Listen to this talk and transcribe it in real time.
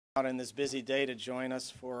Out on this busy day to join us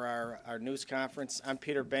for our news conference. I'm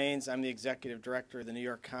Peter Baines. I'm the Executive Director of the New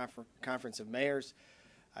York Conference of Mayors.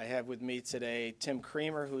 I have with me today Tim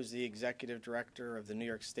Creamer, who's the Executive Director of the New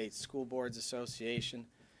York State School Boards Association.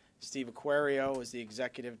 Steve Aquario is the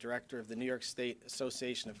Executive Director of the New York State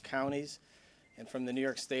Association of Counties. And from the New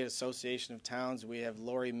York State Association of Towns, we have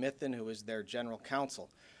Lori Mithen, who is their General Counsel.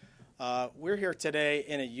 We're here today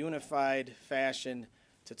in a unified fashion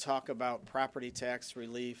to talk about property tax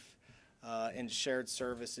relief and shared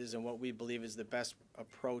services and what we believe is the best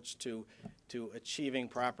approach to achieving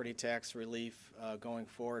property tax relief going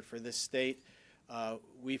forward for this state.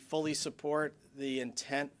 We fully support the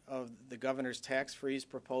intent of the governor's tax freeze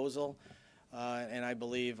proposal, and I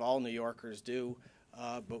believe all New Yorkers do.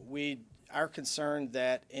 But we are concerned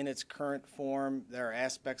that in its current form, there are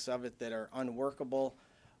aspects of it that are unworkable,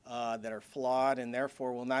 that are flawed, and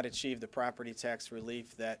therefore will not achieve the property tax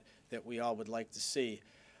relief that we all would like to see.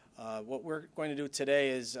 What we're going to do today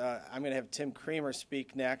is I'm going to have Tim Creamer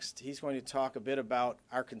speak next. He's going to talk a bit about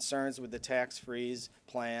our concerns with the tax freeze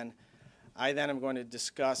plan. I then am going to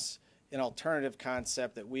discuss an alternative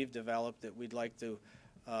concept that we've developed that we'd like to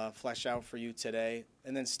flesh out for you today.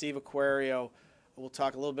 And then Steve Aquario will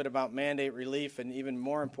talk a little bit about mandate relief and even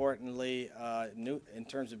more importantly, in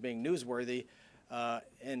terms of being newsworthy,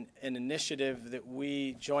 an initiative that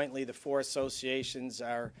we jointly, the four associations,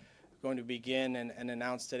 are going to begin and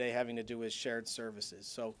announce today having to do with shared services.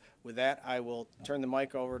 So with that, I will turn the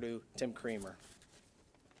mic over to Tim Creamer.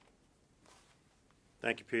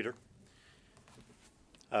 Thank you, Peter.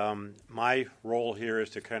 My role here is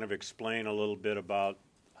to kind of explain a little bit about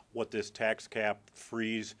what this tax cap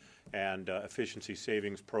freeze and efficiency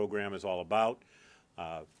savings program is all about.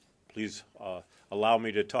 Please allow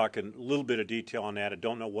me to talk in a little bit of detail on that. I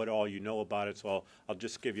don't know what all you know about it, so I'll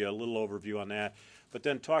just give you a little overview on that. But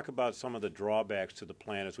then talk about some of the drawbacks to the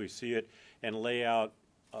plan as we see it and lay out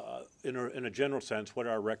in a general sense what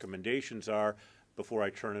our recommendations are before I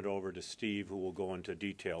turn it over to Steve, who will go into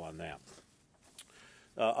detail on that.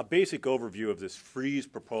 A basic overview of this freeze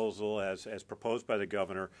proposal as proposed by the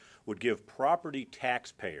governor would give property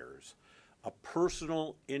taxpayers a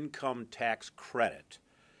personal income tax credit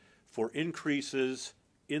for increases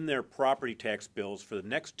in their property tax bills for the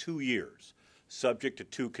next 2 years, subject to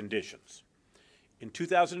two conditions. In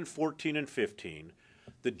 2014 and 15,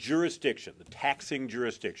 the jurisdiction, the taxing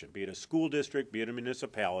jurisdiction, be it a school district, be it a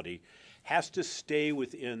municipality, has to stay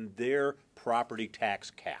within their property tax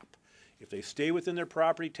cap. If they stay within their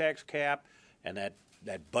property tax cap and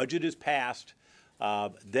that budget is passed,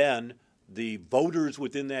 then the voters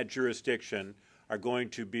within that jurisdiction are going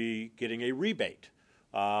to be getting a rebate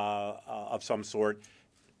of some sort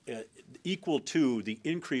equal to the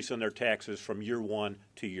increase in their taxes from year one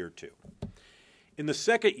to year two. In the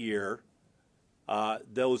second year,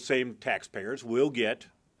 those same taxpayers will get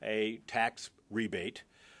a tax rebate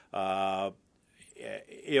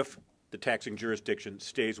if the taxing jurisdiction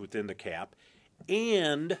stays within the cap,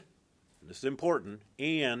 and this is important,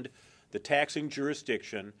 and the taxing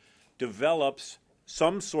jurisdiction develops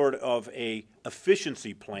some sort of a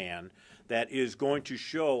efficiency plan that is going to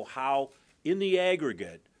show how, in the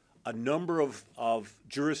aggregate, a number of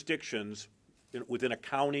jurisdictions within a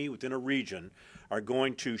county, within a region, are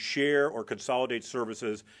going to share or consolidate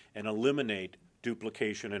services and eliminate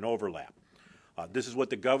duplication and overlap. This is what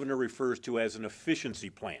the governor refers to as an efficiency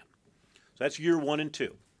plan. So that's year 1 and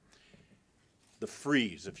 2, the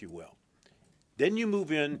freeze, if you will. Then you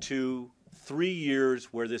move into 3 years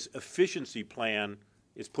where this efficiency plan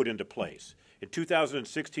is put into place. In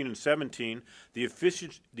 2016 and 17, the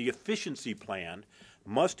efficiency plan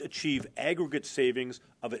must achieve aggregate savings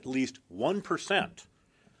of at least 1%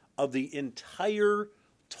 of the entire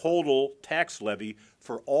total tax levy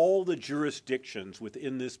for all the jurisdictions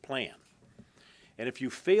within this plan. And if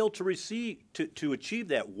you fail to achieve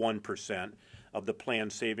that 1% of the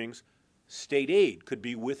plan savings, state aid could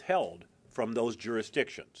be withheld from those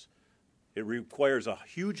jurisdictions. It requires a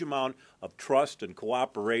huge amount of trust and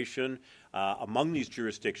cooperation among these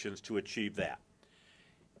jurisdictions to achieve that.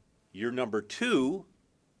 Year number 2,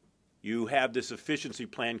 you have this efficiency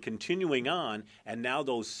plan continuing on, and now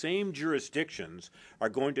those same jurisdictions are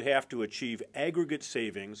going to have to achieve aggregate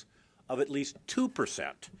savings of at least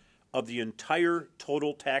 2% of the entire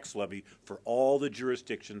total tax levy for all the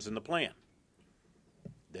jurisdictions in the plan.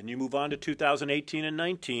 Then you move on to 2018 and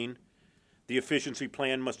 19. The efficiency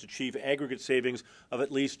plan must achieve aggregate savings of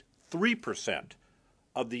at least 3%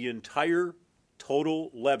 of the entire total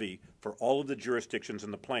levy for all of the jurisdictions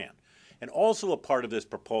in the plan. And also a part of this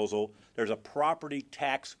proposal, there's a property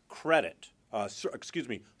tax credit,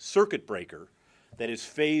 circuit breaker that is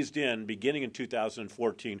phased in beginning in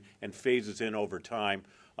 2014 and phases in over time,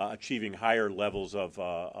 achieving higher levels of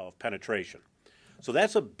penetration. So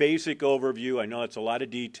that's a basic overview. I know that's a lot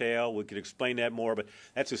of detail. We could explain that more, but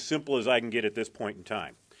that's as simple as I can get at this point in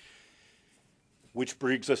time. Which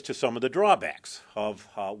brings us to some of the drawbacks of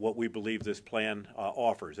what we believe this plan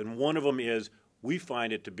offers. And one of them is we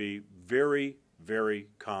find it to be very, very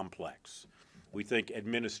complex. We think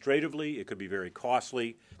administratively it could be very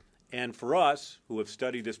costly. And for us, who have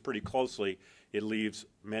studied this pretty closely, it leaves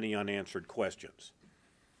many unanswered questions.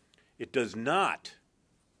 It does not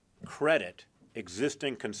credit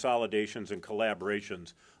existing consolidations and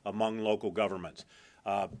collaborations among local governments.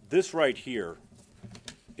 This right here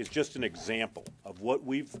is just an example of what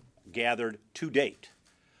we've gathered to date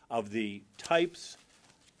of the types,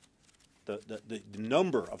 the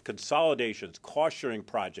number of consolidations, cost-sharing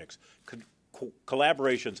projects,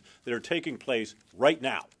 collaborations that are taking place right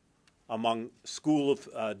now among school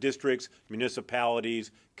districts,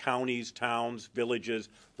 municipalities, counties, towns, villages,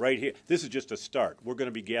 right here. This is just a start. We're going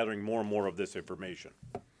to be gathering more and more of this information.